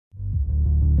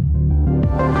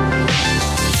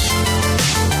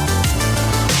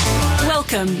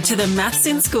Welcome to the Maths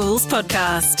in Schools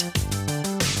podcast.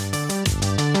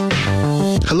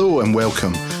 Hello and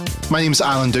welcome. My name is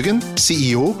Alan Dugan,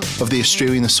 CEO of the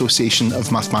Australian Association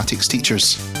of Mathematics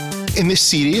Teachers. In this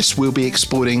series, we'll be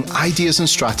exploring ideas and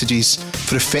strategies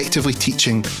for effectively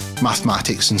teaching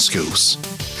mathematics in schools.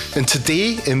 And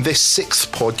today, in this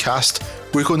sixth podcast,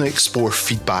 we're going to explore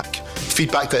feedback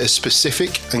that is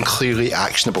specific and clearly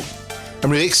actionable.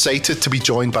 I'm really excited to be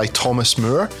joined by Thomas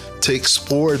Moore to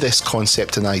explore this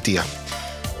concept and idea.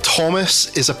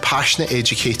 Thomas is a passionate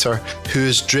educator who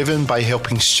is driven by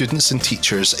helping students and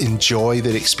teachers enjoy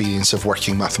their experience of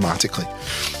working mathematically.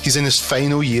 He's in his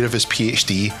final year of his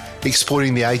PhD,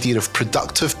 exploring the idea of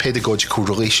productive pedagogical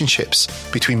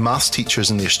relationships between maths teachers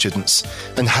and their students,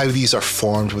 and how these are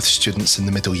formed with students in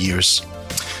the middle years.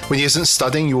 When he isn't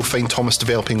studying, you will find Thomas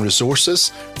developing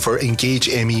resources for Engage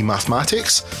ME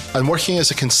Mathematics and working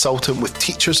as a consultant with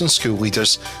teachers and school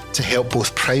leaders to help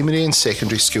both primary and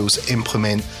secondary schools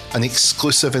implement an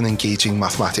exclusive and engaging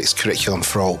mathematics curriculum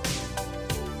for all.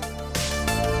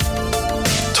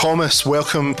 Thomas,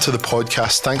 welcome to the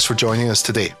podcast. Thanks for joining us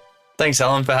today. Thanks,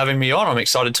 Alan, for having me on. I'm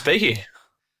excited to be here.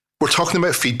 We're talking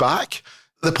about feedback.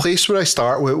 The place where I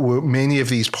start with many of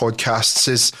these podcasts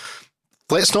is,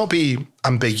 let's not be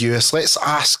ambiguous. Let's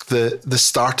ask the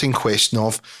starting question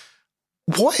of,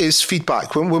 what is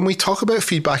feedback? When we talk about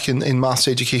feedback in maths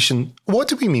education, what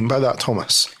do we mean by that,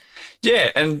 Thomas?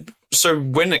 Yeah, and so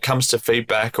when it comes to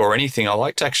feedback or anything, I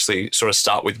like to actually sort of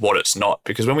start with what it's not,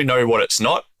 because when we know what it's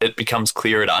not, it becomes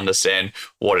clearer to understand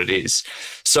what it is.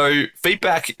 So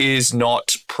feedback is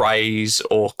not praise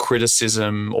or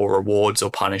criticism or rewards or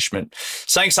punishment.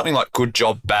 Saying something like good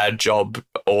job, bad job,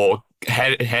 or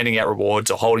handing out rewards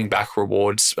or holding back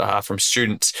rewards from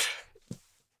students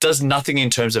does nothing in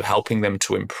terms of helping them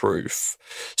to improve.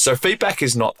 So feedback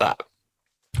is not that.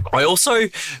 I also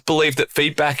believe that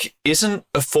feedback isn't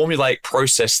a formulaic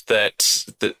process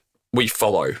that we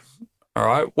follow. All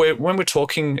right. When we're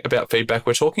talking about feedback,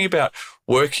 we're talking about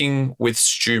working with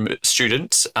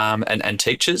students and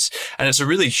teachers, and it's a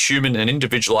really human and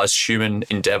individualized human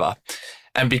endeavor.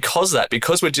 And because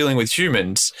we're dealing with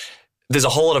humans, there's a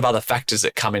whole lot of other factors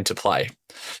that come into play.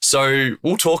 So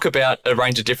we'll talk about a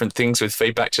range of different things with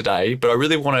feedback today, but I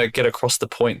really want to get across the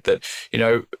point that,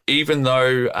 even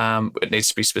though it needs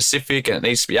to be specific and it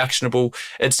needs to be actionable,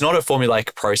 it's not a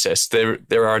formulaic process. There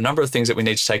are a number of things that we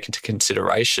need to take into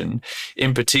consideration,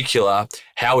 in particular,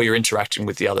 how we are interacting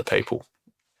with the other people.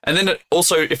 And then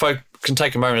also, if I can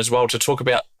take a moment as well to talk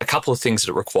about a couple of things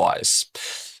that it requires.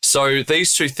 So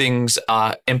these two things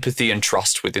are empathy and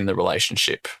trust within the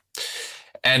relationship.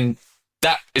 And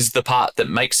that is the part that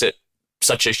makes it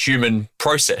such a human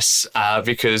process,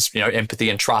 because, empathy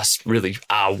and trust really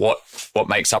are what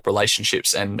makes up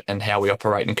relationships and how we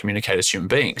operate and communicate as human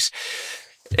beings.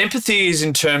 Empathy is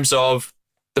in terms of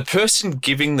the person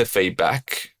giving the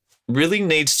feedback really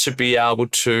needs to be able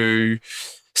to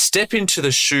step into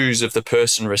the shoes of the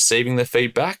person receiving the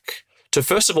feedback to,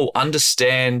 first of all,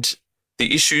 understand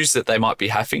the issues that they might be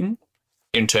having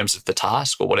in terms of the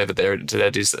task or whatever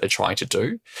that is that they're trying to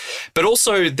do, but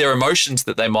also their emotions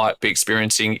that they might be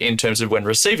experiencing in terms of when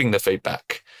receiving the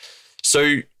feedback.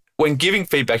 So when giving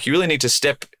feedback, you really need to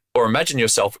step or imagine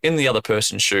yourself in the other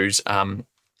person's shoes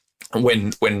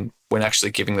when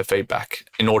actually giving the feedback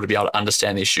in order to be able to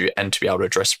understand the issue and to be able to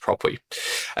address it properly.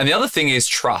 And the other thing is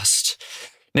trust.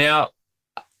 Now,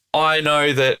 I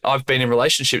know that I've been in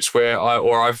relationships where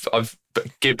I've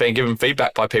been given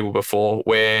feedback by people before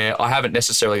where I haven't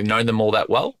necessarily known them all that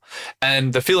well.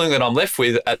 And the feeling that I'm left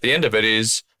with at the end of it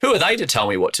is, who are they to tell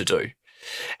me what to do?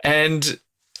 And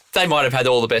they might have had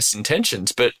all the best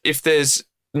intentions, but if there's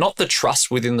not the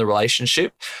trust within the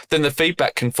relationship, then the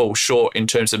feedback can fall short in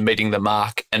terms of meeting the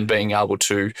mark and being able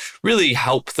to really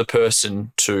help the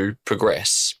person to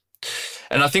progress.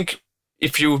 And I think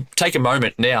if you take a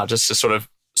moment now just to sort of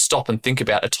stop and think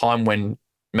about a time when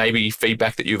maybe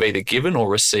feedback that you've either given or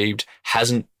received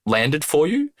hasn't landed for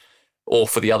you or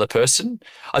for the other person,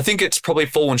 I think it's probably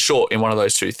fallen short in one of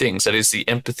those two things. That is the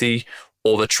empathy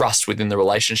or the trust within the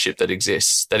relationship that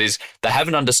exists. That is, they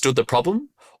haven't understood the problem,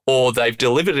 or they've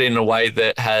delivered it in a way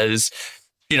that has,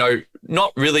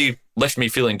 not really left me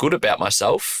feeling good about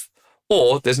myself,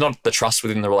 or there's not the trust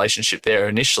within the relationship there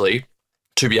initially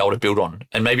to be able to build on.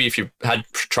 And maybe if you've had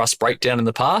trust breakdown in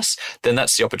the past, then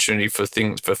that's the opportunity for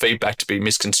feedback to be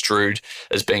misconstrued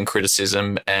as being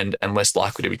criticism and less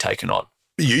likely to be taken on.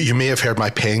 You may have heard my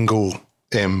pen go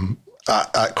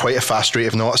at quite a fast rate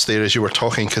of knots there as you were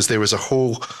talking, because there was a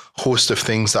whole host of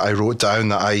things that I wrote down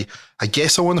that I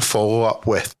guess I want to follow up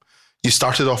with. You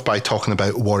started off by talking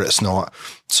about what it's not.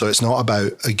 So it's not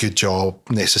about a good job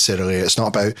necessarily. It's not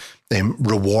about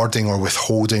rewarding or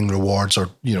withholding rewards or,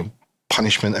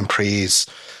 punishment and praise.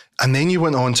 And then you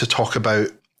went on to talk about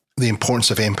the importance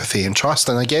of empathy and trust.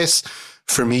 And I guess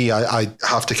for me, I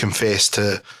have to confess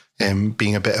to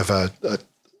being a bit of a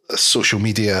social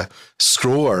media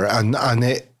scroller. And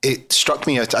it struck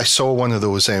me, I saw one of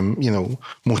those,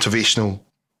 motivational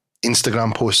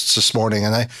Instagram posts this morning.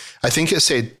 And I think it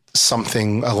said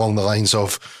something along the lines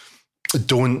of,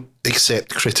 don't accept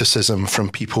criticism from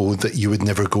people that you would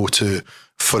never go to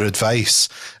for advice.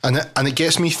 And it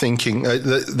gets me thinking,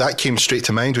 that came straight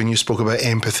to mind when you spoke about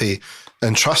empathy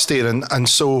and trust there. And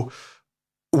so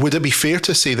would it be fair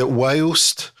to say that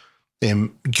whilst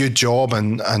good job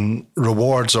and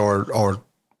rewards or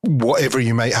whatever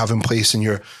you might have in place in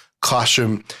your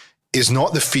classroom is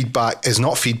not feedback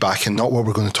and not what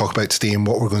we're going to talk about today and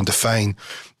what we're going to define,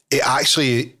 it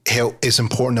actually is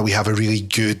important that we have a really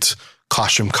good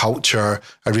classroom culture,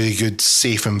 a really good,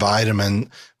 safe environment,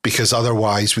 because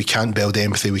otherwise we can't build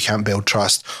empathy, we can't build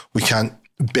trust, we can't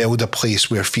build a place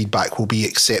where feedback will be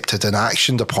accepted and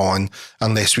actioned upon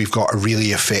unless we've got a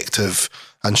really effective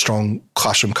and strong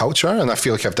classroom culture. And I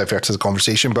feel like I've diverted the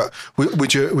conversation, but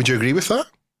would you agree with that?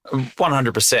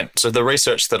 100%. So the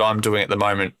research that I'm doing at the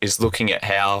moment is looking at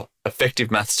how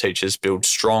effective maths teachers build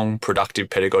strong, productive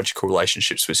pedagogical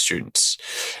relationships with students.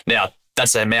 Now,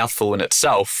 that's a mouthful in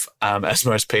itself, as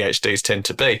most PhDs tend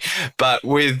to be. But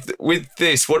with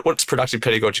this, what's productive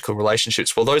pedagogical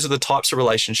relationships? Well, those are the types of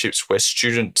relationships where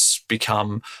students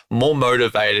become more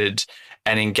motivated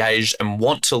and engaged and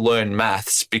want to learn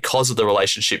maths because of the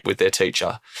relationship with their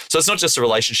teacher. So it's not just a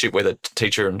relationship where the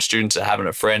teacher and students are having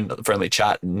a friendly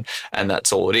chat and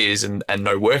that's all it is, and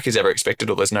no work is ever expected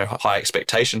or there's no high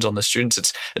expectations on the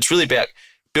students. It's really about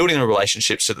building a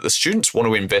relationship so that the students want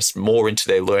to invest more into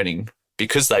their learning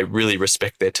because they really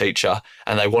respect their teacher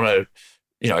and they want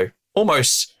to,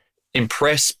 almost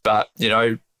impress, but,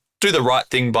 do the right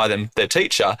thing by their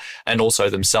teacher and also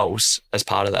themselves as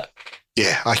part of that.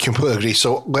 Yeah, I completely agree.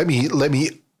 So let me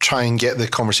try and get the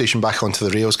conversation back onto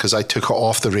the rails because I took it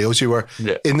off the rails. You were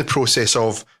in the process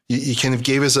of, you kind of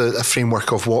gave us a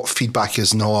framework of what feedback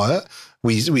is not.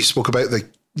 We spoke about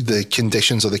the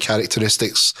conditions or the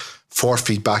characteristics for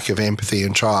feedback of empathy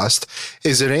and trust.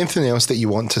 Is there anything else that you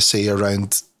want to say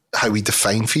around how we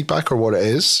define feedback or what it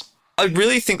is? I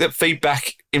really think that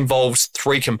feedback involves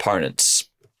three components.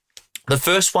 The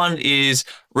first one is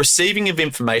receiving of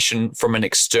information from an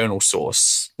external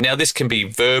source. Now, this can be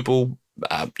verbal,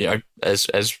 as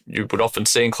you would often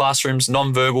see in classrooms,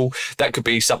 non-verbal. That could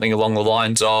be something along the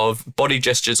lines of body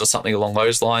gestures or something along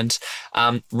those lines.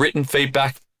 Written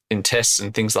feedback in tests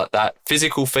and things like that.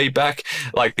 Physical feedback.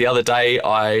 Like the other day,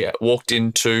 I walked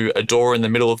into a door in the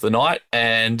middle of the night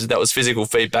and that was physical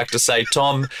feedback to say,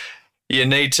 Tom, you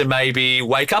need to maybe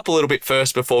wake up a little bit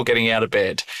first before getting out of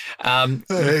bed.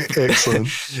 Excellent.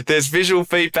 There's visual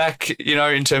feedback,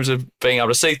 in terms of being able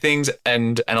to see things,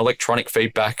 and electronic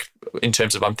feedback in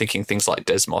terms of I'm thinking things like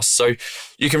Desmos. So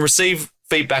you can receive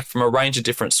feedback from a range of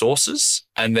different sources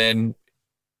and then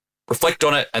reflect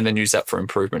on it and then use that for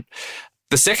improvement.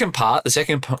 The second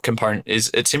component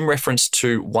is it's in reference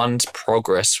to one's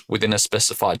progress within a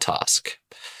specified task.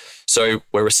 So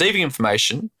we're receiving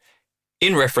information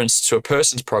in reference to a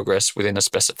person's progress within a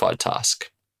specified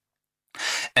task.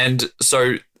 And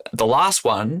so the last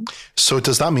one... So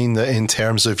does that mean that in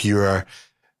terms of your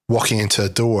walking into a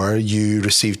door, you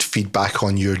received feedback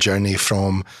on your journey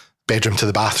from bedroom to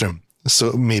the bathroom?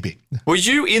 So maybe. Were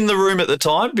you in the room at the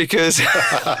time? Because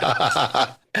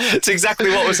it's exactly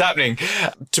what was happening.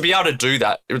 To be able to do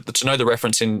that, to know the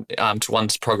reference to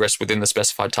one's progress within the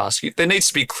specified task, there needs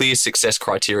to be clear success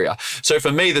criteria. So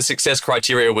for me, the success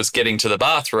criteria was getting to the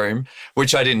bathroom,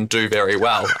 which I didn't do very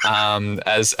well,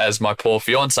 as my poor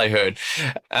fiance heard.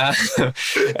 And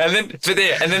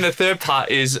then the third part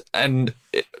is, and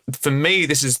for me,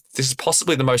 this is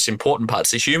possibly the most important part.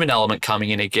 It's the human element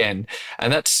coming in again,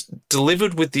 and that's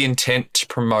delivered with the intent to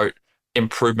promote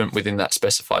improvement within that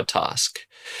specified task.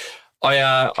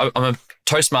 I'm a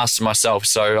Toastmaster myself,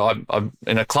 so I'm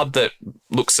in a club that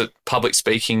looks at public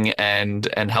speaking and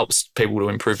helps people to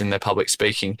improve in their public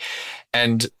speaking.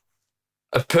 And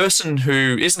a person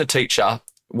who isn't a teacher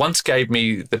once gave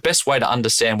me the best way to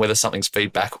understand whether something's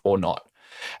feedback or not.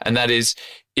 And that is,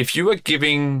 if you are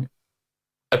giving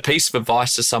a piece of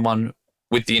advice to someone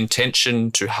with the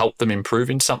intention to help them improve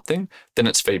in something, then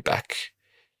it's feedback.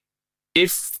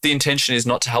 If the intention is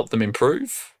not to help them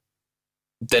improve,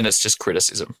 then it's just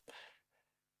criticism.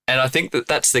 And I think that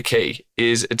that's the key,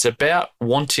 is it's about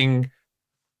wanting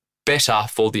better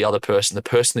for the other person, the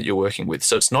person that you're working with.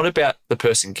 So it's not about the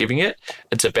person giving it,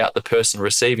 it's about the person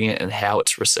receiving it and how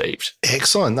it's received.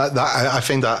 Excellent. I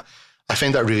find that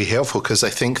really helpful, because I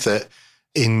think that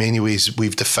in many ways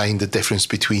we've defined the difference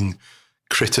between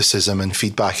criticism and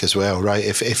feedback as well, right?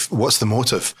 If what's the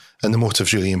motive? And the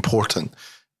motive's really important.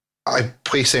 I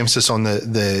place emphasis on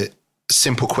the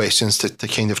simple questions to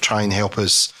kind of try and help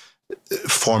us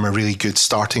form a really good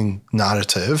starting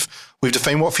narrative. We've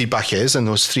defined what feedback is, and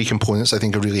those 3 components I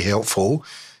think are really helpful.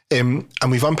 And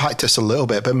we've unpacked this a little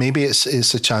bit, but maybe it's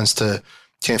a chance to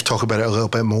kind of talk about it a little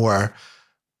bit more.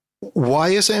 Why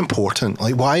is it important?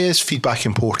 Like, why is feedback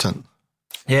important?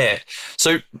 Yeah.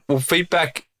 So,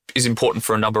 feedback is important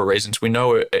for a number of reasons. We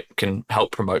know it can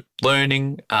help promote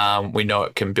learning. We know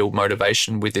it can build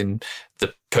motivation within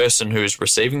the person who is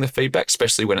receiving the feedback,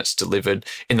 especially when it's delivered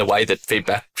in the way that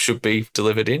feedback should be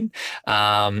delivered in.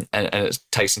 And it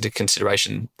takes into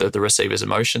consideration the receiver's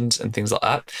emotions and things like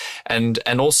that. And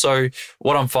also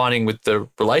what I'm finding with the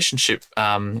relationship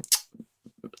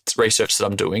research that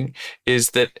I'm doing is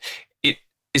that it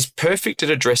is perfect at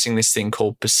addressing this thing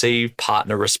called perceived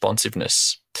partner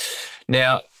responsiveness.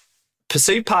 Now,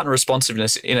 perceived partner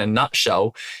responsiveness, in a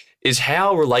nutshell, is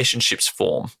how relationships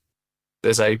form.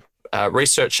 There's a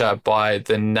researcher by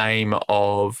the name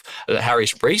of Harry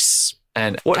Rees,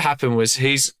 and what happened was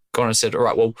he's gone and said, all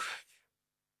right, well,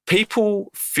 people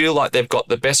feel like they've got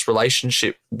the best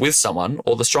relationship with someone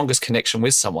or the strongest connection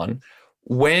with someone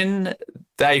when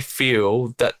they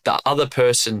feel that the other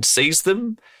person sees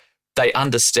them, they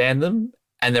understand them,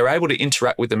 and they're able to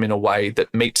interact with them in a way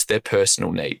that meets their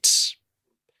personal needs.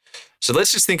 So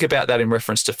let's just think about that in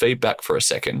reference to feedback for a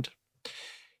second.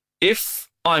 If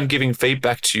I'm giving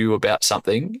feedback to you about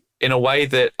something in a way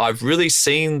that I've really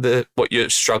seen what you're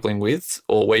struggling with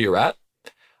or where you're at,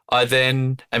 I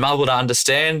then am able to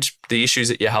understand the issues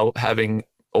that you're having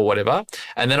or whatever,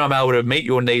 and then I'm able to meet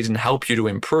your needs and help you to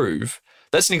improve.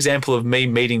 That's an example of me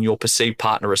meeting your perceived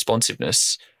partner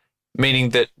responsiveness, meaning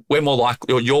that you're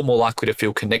more likely to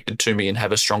feel connected to me and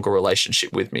have a stronger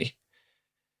relationship with me.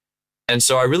 And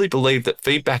so I really believe that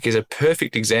feedback is a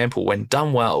perfect example, when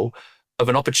done well, of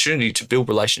an opportunity to build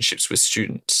relationships with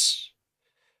students.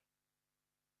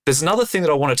 There's another thing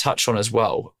that I want to touch on as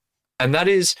well, and that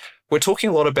is we're talking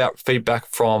a lot about feedback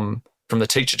from the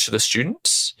teacher to the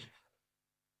students,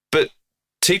 but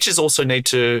teachers also need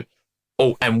to,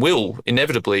 and will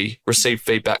inevitably, receive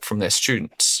feedback from their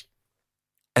students.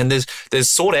 And there's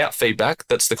sought out feedback.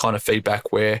 That's the kind of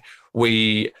feedback where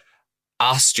we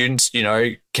ask students,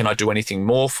 can I do anything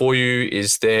more for you?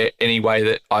 Is there any way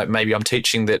that I'm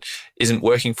teaching that isn't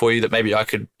working for you that maybe I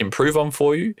could improve on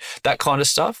for you? That kind of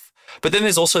stuff. But then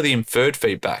there's also the inferred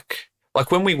feedback.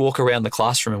 Like when we walk around the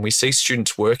classroom and we see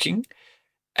students working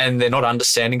and they're not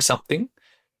understanding something,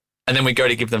 and then we go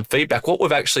to give them feedback, what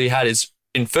we've actually had is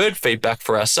inferred feedback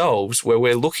for ourselves, where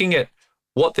we're looking at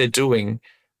what they're doing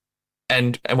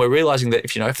and we're realizing that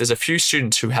if there's a few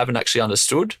students who haven't actually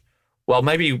understood, well,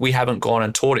 maybe we haven't gone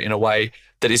and taught it in a way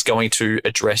that is going to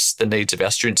address the needs of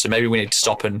our students. So maybe we need to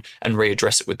stop and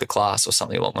readdress it with the class or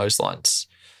something along those lines.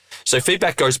 So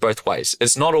feedback goes both ways.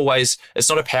 It's not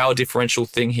a power differential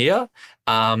thing here.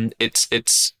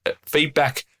 It's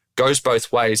feedback goes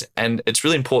both ways. And it's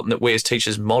really important that we as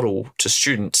teachers model to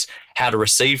students how to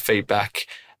receive feedback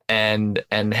and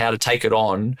how to take it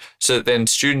on, so that then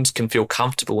students can feel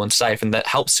comfortable and safe. And that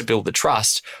helps to build the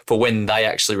trust for when they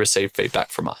actually receive feedback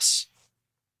from us.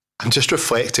 I'm just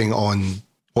reflecting on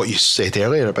what you said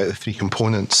earlier about the 3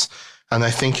 components. And I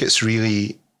think it's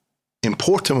really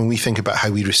important when we think about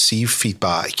how we receive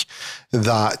feedback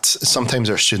that sometimes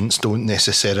our students don't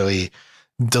necessarily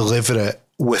deliver it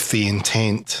with the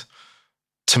intent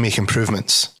to make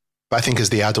improvements. But I think as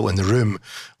the adult in the room,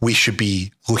 we should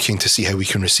be looking to see how we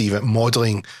can receive it,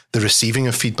 modeling the receiving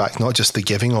of feedback, not just the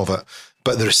giving of it,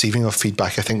 but the receiving of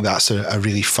feedback. I think that's a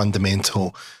really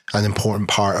fundamental and important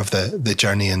part of the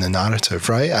journey and the narrative,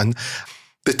 right? And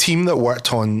the team that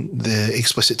worked on the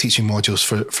explicit teaching modules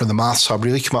for the Maths Hub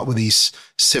really came up with these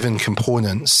 7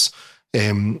 components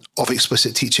of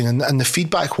explicit teaching. And the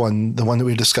feedback one, the one that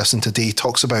we're discussing today,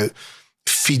 talks about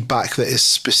feedback that is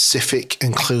specific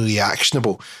and clearly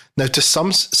actionable. Now, to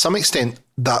some extent,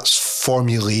 that's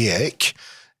formulaic,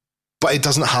 but it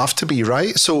doesn't have to be,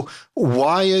 right? So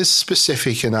why is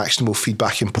specific and actionable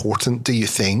feedback important, do you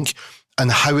think?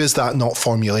 And how is that not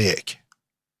formulaic?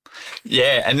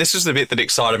 Yeah, and this was the bit that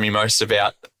excited me most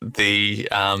about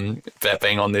about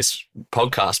being on this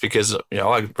podcast, because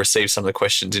I received some of the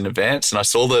questions in advance and I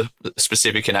saw the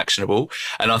specific and actionable,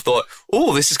 and I thought,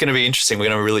 oh, this is going to be interesting. We're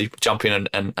going to really jump in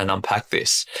and unpack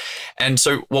this. And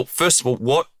so, well, first of all,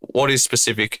 what is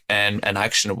specific and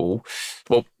actionable?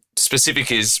 Well,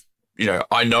 specific is,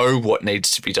 I know what needs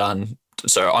to be done.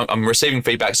 So I'm receiving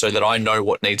feedback so that I know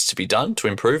what needs to be done to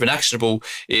improve. And actionable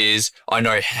is I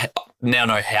now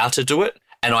know how to do it,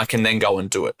 and I can then go and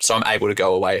do it. So I'm able to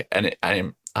go away and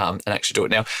actually do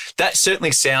it. Now, that certainly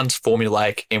sounds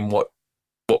formulaic in what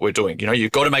we're doing.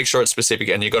 You've got to make sure it's specific,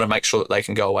 and you've got to make sure that they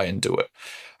can go away and do it.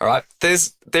 All right.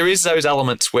 There is those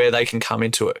elements where they can come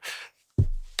into it,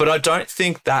 but I don't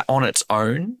think that on its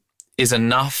own is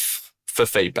enough for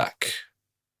feedback.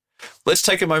 Let's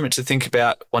take a moment to think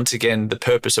about, once again, the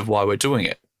purpose of why we're doing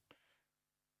it.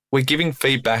 We're giving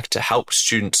feedback to help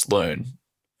students learn,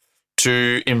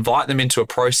 to invite them into a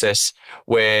process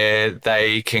where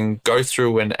they can go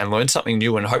through and learn something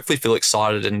new and hopefully feel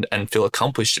excited and feel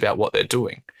accomplished about what they're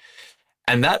doing.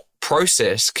 And that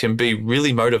process can be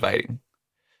really motivating.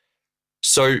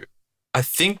 So I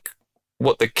think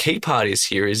what the key part is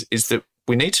here is that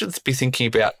we need to be thinking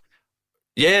about,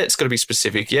 yeah, it's got to be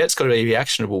specific. Yeah, it's got to be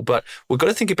actionable. But we've got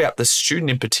to think about the student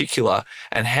in particular,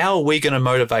 and how are we going to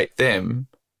motivate them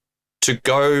to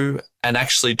go and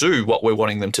actually do what we're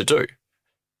wanting them to do?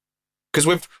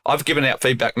 Because I've given out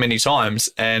feedback many times,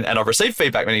 and I've received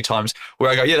feedback many times where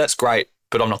I go, yeah, that's great,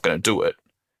 but I'm not going to do it.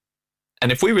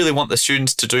 And if we really want the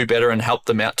students to do better and help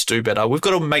them out to do better, we've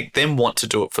got to make them want to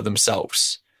do it for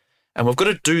themselves. And we've got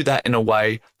to do that in a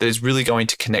way that is really going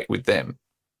to connect with them.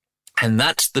 And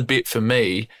that's the bit for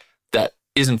me that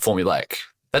isn't formulaic.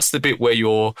 That's the bit where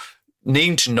you're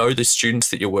needing to know the students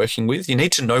that you're working with. You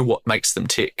need to know what makes them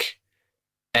tick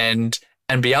and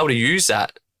be able to use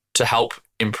that to help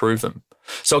improve them.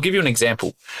 So I'll give you an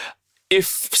example. If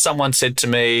someone said to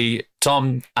me,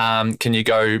 Tom, can you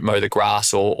go mow the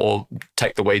grass or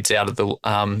take the weeds out of the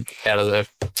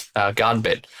garden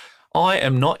bed? I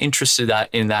am not interested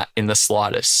in that in the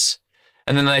slightest.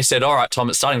 And then they said, all right, Tom,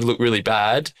 it's starting to look really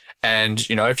bad. And,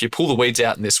 if you pull the weeds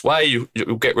out in this way,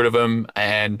 you'll get rid of them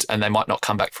and they might not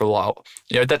come back for a while.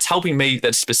 That's helping me.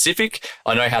 That's specific.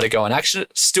 I know how to go and action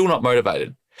it. Still not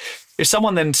motivated. If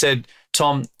someone then said,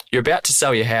 Tom, you're about to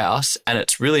sell your house and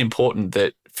it's really important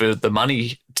that for the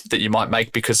money that you might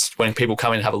make, because when people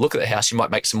come in and have a look at the house, you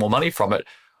might make some more money from it.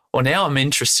 Well, now I'm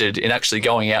interested in actually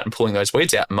going out and pulling those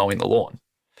weeds out and mowing the lawn.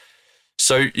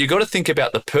 So you've got to think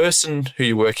about the person who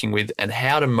you're working with and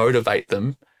how to motivate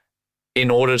them in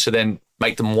order to then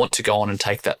make them want to go on and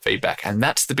take that feedback. And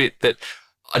that's the bit that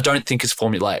I don't think is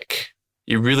formulaic.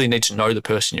 You really need to know the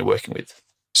person you're working with.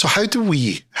 So how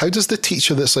does the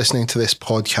teacher that's listening to this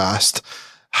podcast,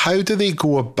 how do they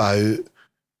go about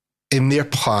in their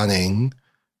planning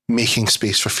making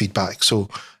space for feedback? So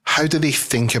how do they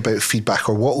think about feedback,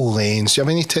 or what lens? Do you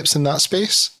have any tips in that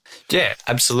space? Yeah,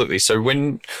 absolutely. So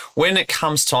when it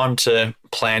comes time to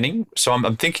planning, so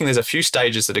I'm thinking there's a few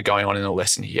stages that are going on in the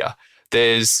lesson here.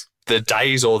 There's the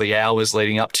days or the hours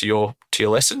leading up to your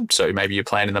lesson. So maybe you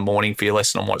plan in the morning for your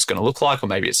lesson on what it's going to look like, or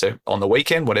maybe it's on the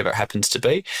weekend, whatever it happens to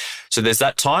be. So there's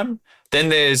that time. Then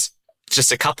there's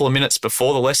just a couple of minutes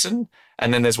before the lesson,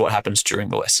 and then there's what happens during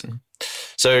the lesson.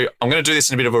 So I'm going to do this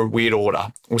in a bit of a weird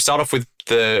order. We'll start off with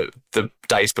the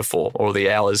days before, or the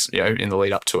hours, in the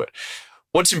lead up to it.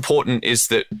 What's important is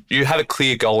that you have a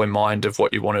clear goal in mind of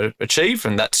what you want to achieve,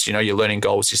 and that's, your learning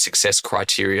goals, your success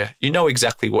criteria. You know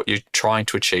exactly what you're trying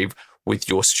to achieve with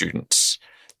your students.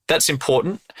 That's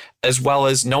important, as well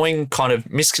as knowing kind of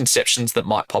misconceptions that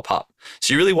might pop up.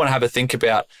 So you really want to have a think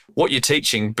about what you're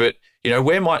teaching, but,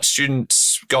 where might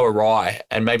students go awry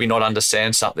and maybe not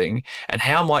understand something, and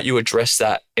how might you address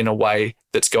that in a way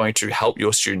that's going to help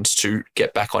your students to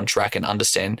get back on track and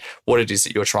understand what it is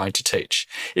that you're trying to teach.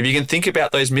 If you can think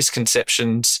about those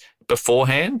misconceptions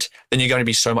beforehand, then you're going to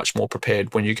be so much more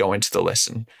prepared when you go into the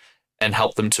lesson and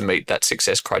help them to meet that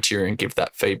success criteria and give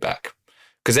that feedback.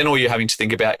 Because then all you're having to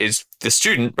think about is the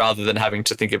student rather than having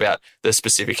to think about the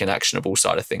specific and actionable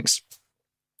side of things.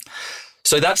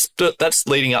 So that's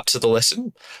leading up to the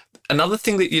lesson. Another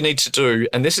thing that you need to do,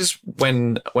 and this is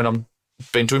when I'm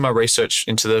been doing my research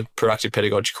into the productive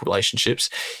pedagogical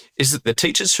relationships, is that the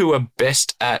teachers who are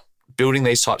best at building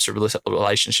these types of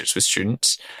relationships with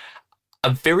students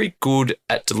are very good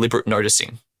at deliberate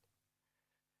noticing.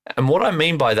 And what I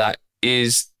mean by that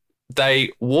is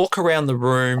they walk around the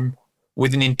room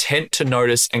with an intent to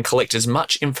notice and collect as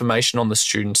much information on the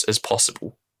students as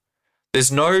possible.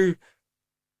 There's no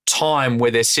time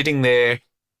where they're sitting there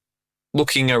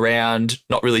looking around,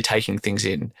 not really taking things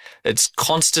in. It's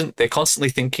constant. They're constantly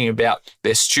thinking about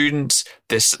their students,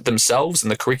 themselves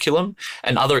and the curriculum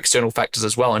and other external factors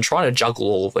as well, and trying to juggle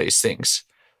all of these things.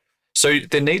 So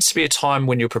there needs to be a time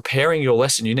when you're preparing your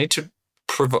lesson, you need to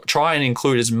try and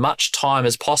include as much time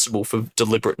as possible for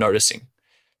deliberate noticing.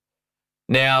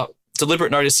 Now,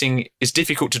 deliberate noticing is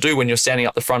difficult to do when you're standing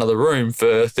up the front of the room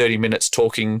for 30 minutes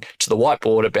talking to the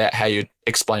whiteboard about how you're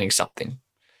explaining something.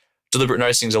 Deliberate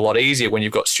noticing is a lot easier when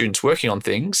you've got students working on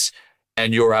things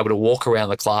and you're able to walk around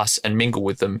the class and mingle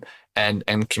with them and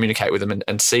communicate with them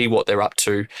and see what they're up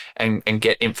to and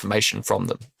get information from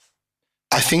them.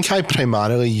 I think I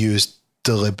primarily used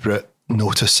deliberate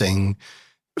noticing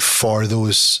for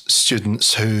those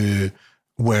students who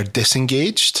were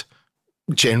disengaged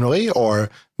generally, or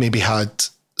maybe had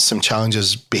some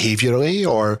challenges behaviourally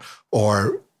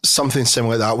or something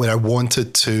similar like that, where I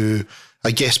wanted to,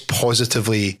 I guess,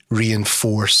 positively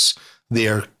reinforce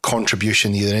their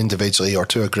contribution either individually or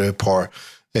to a group or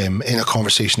in a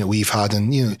conversation that we've had.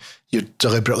 And, you know, you're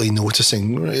deliberately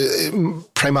noticing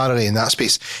primarily in that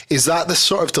space. Is that the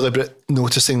sort of deliberate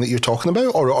noticing that you're talking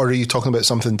about, or are you talking about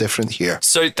something different here?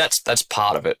 So that's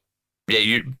part of it.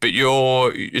 Yeah,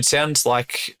 it sounds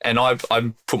like, and I've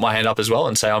put my hand up as well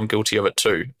and say I'm guilty of it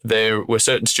too. There were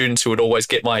certain students who would always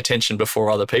get my attention before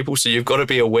other people. So you've got to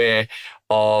be aware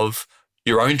of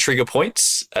your own trigger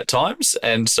points at times.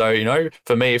 And so, you know,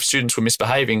 for me, if students were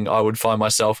misbehaving, I would find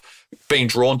myself being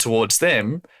drawn towards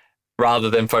them rather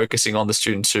than focusing on the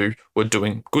students who were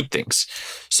doing good things.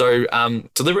 So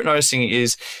deliberate noticing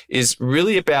is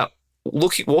really about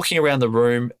walking around the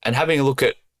room and having a look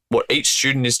at what each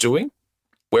student is doing.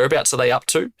 Whereabouts are they up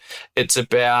to? It's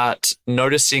about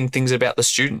noticing things about the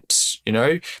students, you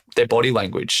know, their body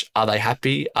language. Are they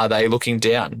happy? Are they looking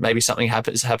down? Maybe something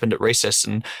happened at recess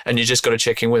and you just got to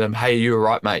check in with them. Hey, are you all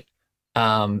right, mate?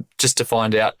 Just to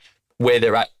find out where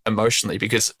they're at emotionally,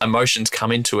 because emotions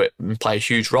come into it and play a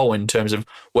huge role in terms of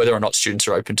whether or not students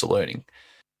are open to learning.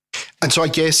 And so I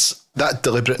guess that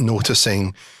deliberate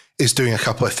noticing is doing a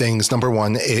couple of things. Number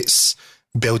one, it's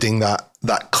building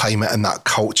that climate and that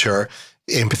culture,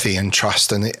 empathy and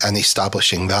trust, and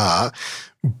establishing that.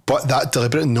 But that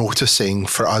deliberate noticing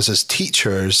for us as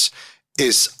teachers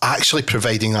is actually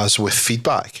providing us with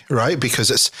feedback, right? Because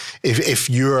it's if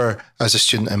you're, as a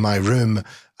student in my room,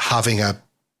 having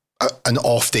an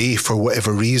off day for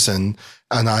whatever reason,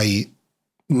 and I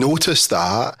notice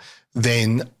that,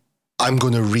 then I'm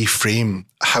going to reframe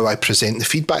how I present the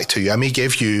feedback to you. I may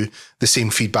give you the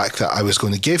same feedback that I was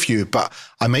going to give you, but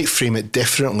I might frame it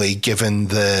differently given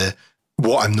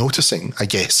what I'm noticing, I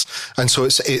guess. And so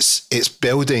it's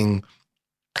building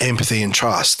empathy and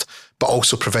trust, but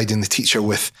also providing the teacher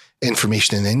with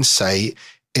information and insight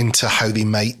into how they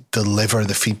might deliver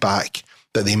the feedback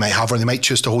that they might have, or they might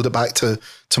choose to hold it back to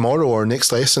tomorrow or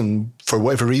next lesson for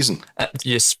whatever reason.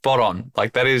 You're spot on.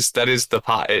 Like that is the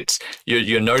part. It's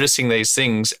you're noticing these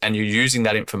things and you're using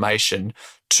that information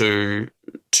to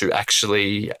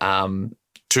actually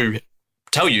to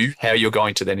tell you how you're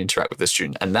going to then interact with the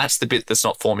student. And that's the bit that's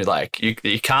not formulaic.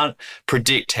 You can't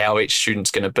predict how each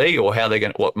student's going to be or how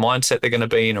what mindset they're going to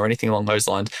be in or anything along those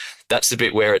lines. That's the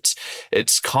bit where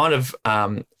it's kind of,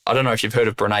 I don't know if you've heard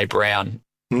of Brene Brown.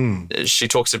 She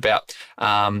talks about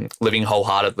living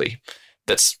wholeheartedly.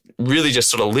 That's really just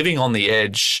sort of living on the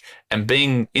edge and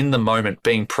being in the moment,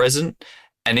 being present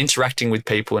and interacting with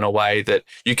people in a way that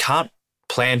you can't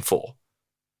plan for.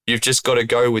 You've just got to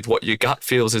go with what your gut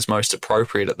feels is most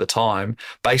appropriate at the time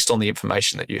based on the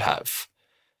information that you have.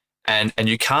 And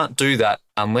you can't do that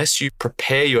unless you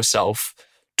prepare yourself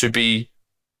to be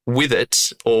with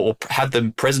it or have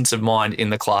the presence of mind in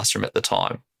the classroom at the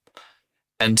time.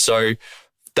 And so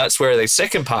that's where the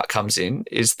second part comes in,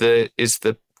 is the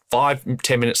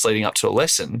 5-10 minutes leading up to a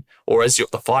lesson, or as the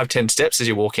 5-10 steps as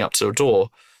you're walking up to a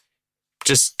door,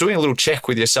 just doing a little check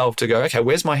with yourself to go, okay,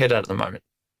 where's my head at the moment?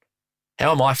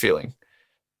 How am I feeling?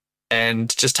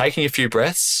 And just taking a few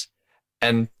breaths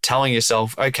and telling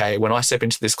yourself, okay, when I step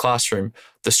into this classroom,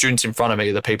 the students in front of me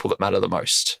are the people that matter the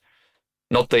most.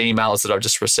 Not the emails that I've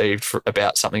just received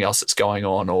about something else that's going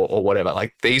on or whatever.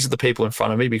 Like, these are the people in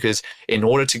front of me, because in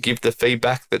order to give the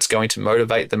feedback that's going to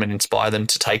motivate them and inspire them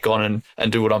to take on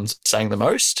and do what I'm saying the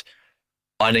most,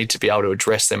 I need to be able to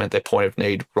address them at their point of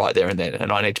need right there and then.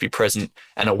 And I need to be present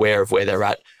and aware of where they're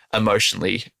at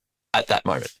emotionally at that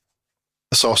moment.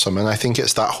 That's awesome. And I think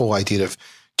it's that whole idea of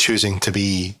choosing to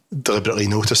be deliberately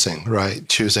noticing, right?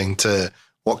 Choosing to,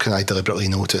 what can I deliberately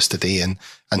notice today, and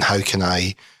how can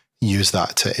I use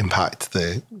that to impact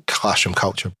the classroom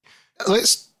culture?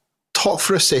 Let's talk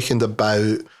for a second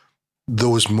about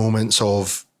those moments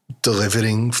of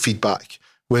delivering feedback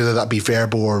whether that be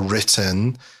verbal or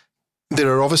written,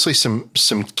 there are obviously some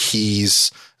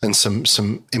keys and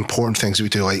some important things that we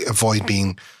do, like avoid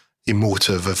being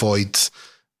emotive, avoid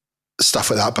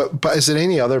stuff like that. But is there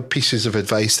any other pieces of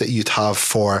advice that you'd have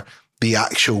for the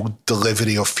actual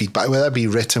delivery of feedback, whether that be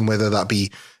written, whether that be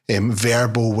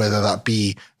verbal, whether that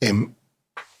be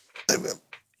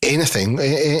anything?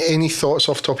 Any thoughts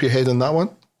off the top of your head on that one?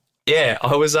 Yeah,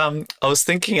 I was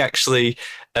thinking actually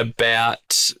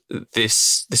about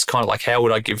this kind of like, how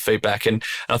would I give feedback? And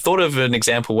I thought of an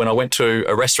example when I went to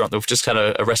a restaurant. We've just had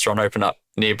a restaurant open up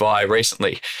nearby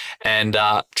recently, and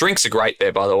drinks are great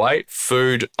there, by the way.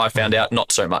 Food, I found out,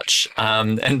 not so much.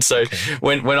 And so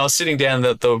when I was sitting down,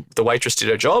 the waitress did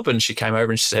her job, and she came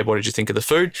over and she said, "What did you think of the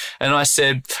food?" And I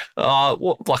said,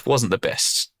 wasn't the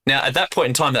best." Now, at that point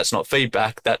in time, that's not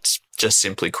feedback. That's just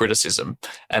simply criticism.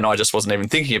 And I just wasn't even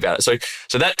thinking about it.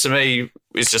 So that to me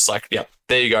is just like, yeah,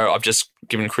 there you go. I've just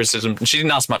given criticism. And she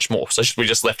didn't ask much more. So we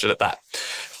just left it at that.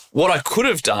 What I could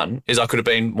have done is I could have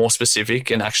been more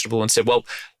specific and actionable and said, well,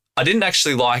 I didn't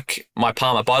actually like my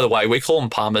Parma. By the way, we call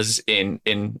them Parmas in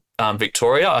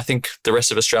Victoria. I think the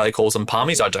rest of Australia calls them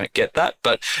Palmies. I don't get that,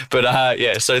 but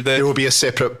yeah. So there will be a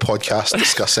separate podcast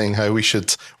discussing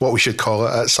what we should call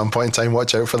it at some point in time.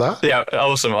 Watch out for that. Yeah,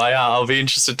 awesome. I'll be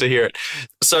interested to hear it.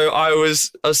 So I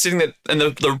was sitting there, and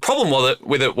the problem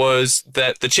with it was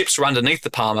that the chips were underneath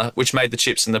the Parma, which made the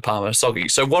chips in the Parma soggy.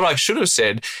 So what I should have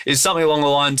said is something along the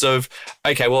lines of,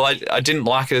 okay, well, I didn't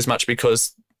like it as much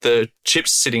because the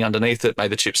chips sitting underneath it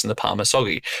made the chips in the Parma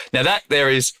soggy. Now that there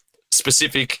is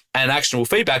specific and actionable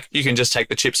feedback, you can just take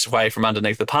the chips away from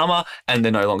underneath the Parma and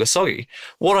they're no longer soggy.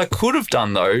 What I could have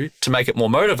done, though, to make it more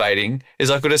motivating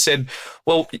is I could have said,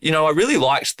 well, I really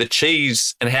liked the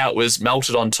cheese and how it was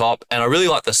melted on top, and I really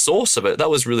liked the sauce of it.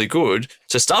 That was really good.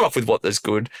 So start off with what is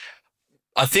good.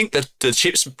 I think that the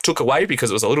chips took away because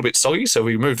it was a little bit soggy, so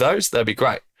we moved those. That'd be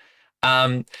great.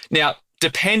 Now,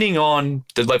 depending on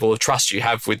the level of trust you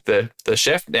have with the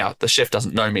chef, now the chef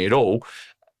doesn't know me at all,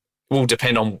 will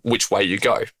depend on which way you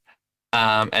go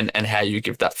and how you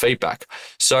give that feedback.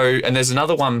 So, and there's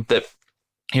another one that,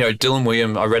 Dylan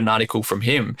William, I read an article from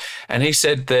him, and he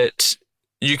said that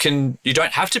you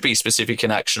don't have to be specific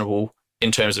and actionable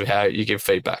in terms of how you give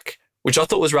feedback, which I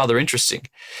thought was rather interesting.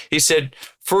 He said,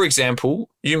 for example,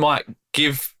 he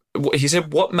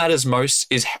said what matters most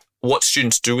is what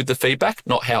students do with the feedback,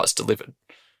 not how it's delivered.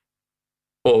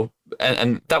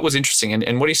 And that was interesting.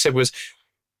 And what he said was,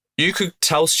 you could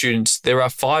tell students there are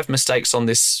 5 mistakes on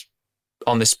this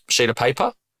sheet of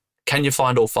paper. Can you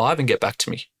find all 5 and get back to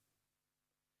me?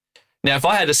 Now, if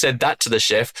I had said that to the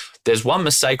chef, there's 1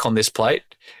 mistake on this plate.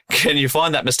 Can you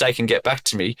find that mistake and get back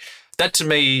to me? That to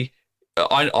me,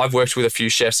 I've worked with a few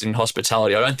chefs in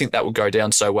hospitality. I don't think that would go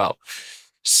down so well.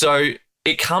 So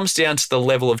it comes down to the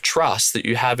level of trust that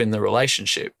you have in the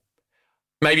relationship.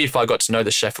 Maybe if I got to know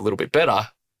the chef a little bit better,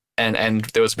 and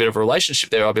there was a bit of a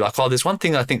relationship there, I'll be like, oh, there's one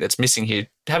thing I think that's missing here.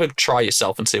 Have a try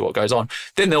yourself and see what goes on.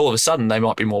 Then all of a sudden they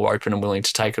might be more open and willing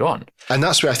to take it on. And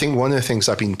that's where I think one of the things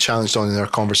I've been challenged on in our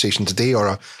conversation today,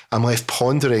 or I'm left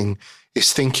pondering,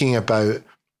 is thinking about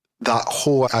that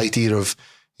whole idea of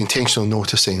intentional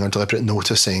noticing or deliberate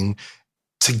noticing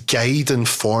to guide and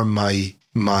form my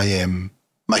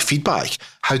feedback.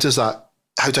 How do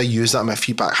I use that in my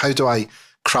feedback? How do I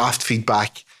craft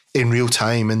feedback in real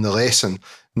time in the lesson,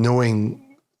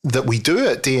 knowing that we do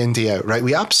it day in, day out, right?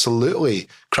 We absolutely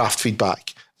craft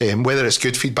feedback. Whether it's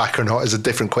good feedback or not is a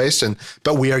different question,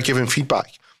 but we are giving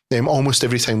feedback. Almost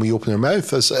every time we open our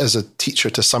mouth as a teacher,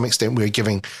 to some extent, we're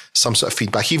giving some sort of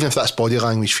feedback, even if that's body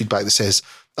language feedback that says,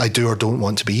 I do or don't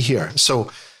want to be here. So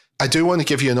I do want to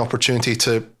give you an opportunity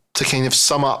to kind of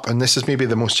sum up, and this is maybe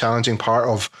the most challenging part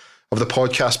of the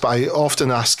podcast, but I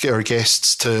often ask our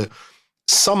guests to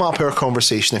sum up our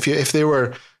conversation. If there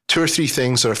were 2 or 3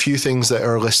 things or a few things that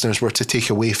our listeners were to take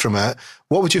away from it,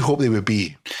 what would you hope they would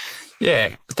be?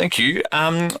 Yeah, thank you.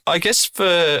 I guess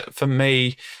for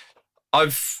me, I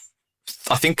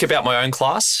think about my own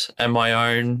class and my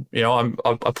own,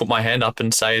 I put my hand up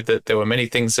and say that there were many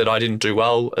things that I didn't do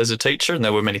well as a teacher, and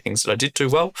there were many things that I did do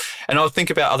well. And I think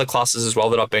about other classes as well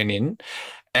that I've been in,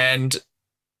 and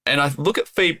I look at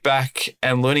feedback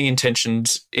and learning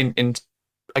intentions in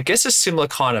I guess a similar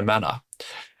kind of manner.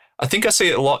 I think I see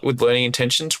it a lot with learning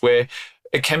intentions, where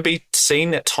it can be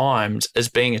seen at times as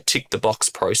being a tick the box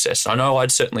process. I know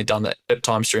I'd certainly done that at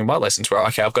times during my lessons where,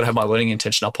 okay, I've got to have my learning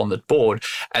intention up on the board,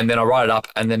 and then I write it up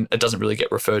and then it doesn't really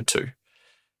get referred to.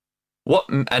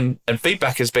 And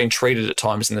feedback has been treated at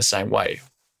times in the same way.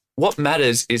 What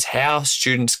matters is how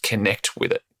students connect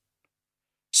with it.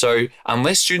 So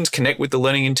unless students connect with the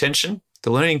learning intention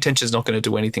is not going to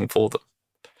do anything for them.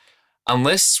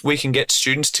 unless we can get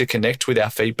students to connect with our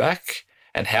feedback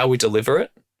and how we deliver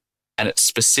it, and it's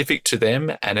specific to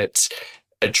them and it's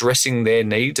addressing their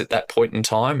needs at that point in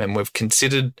time, and we've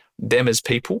considered them as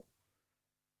people,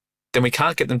 then we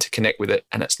can't get them to connect with it,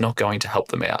 and it's not going to help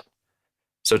them out.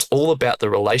 So it's all about the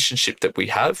relationship that we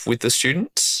have with the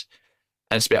students,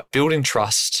 and it's about building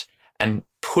trust and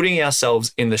putting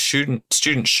ourselves in the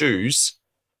student shoes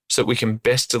so that we can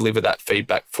best deliver that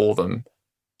feedback for them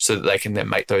so that they can then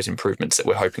make those improvements that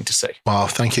we're hoping to see. Wow,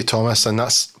 thank you, Thomas. And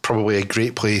that's probably a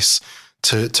great place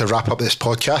to wrap up this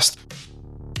podcast.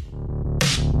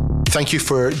 Thank you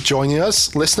for joining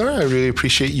us, listener. I really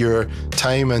appreciate your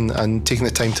time and taking the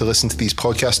time to listen to these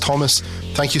podcasts. Thomas,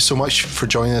 thank you so much for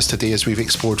joining us today as we've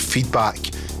explored feedback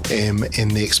in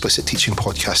the Explicit Teaching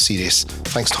podcast series.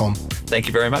 Thanks, Tom. Thank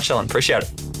you very much, Alan. Appreciate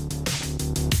it.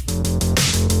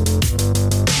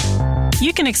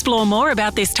 You can explore more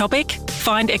about this topic,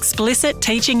 find explicit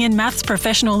teaching in maths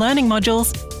professional learning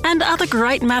modules, and other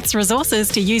great maths resources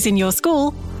to use in your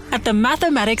school at the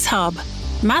Mathematics Hub,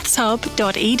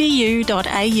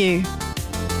 mathshub.edu.au.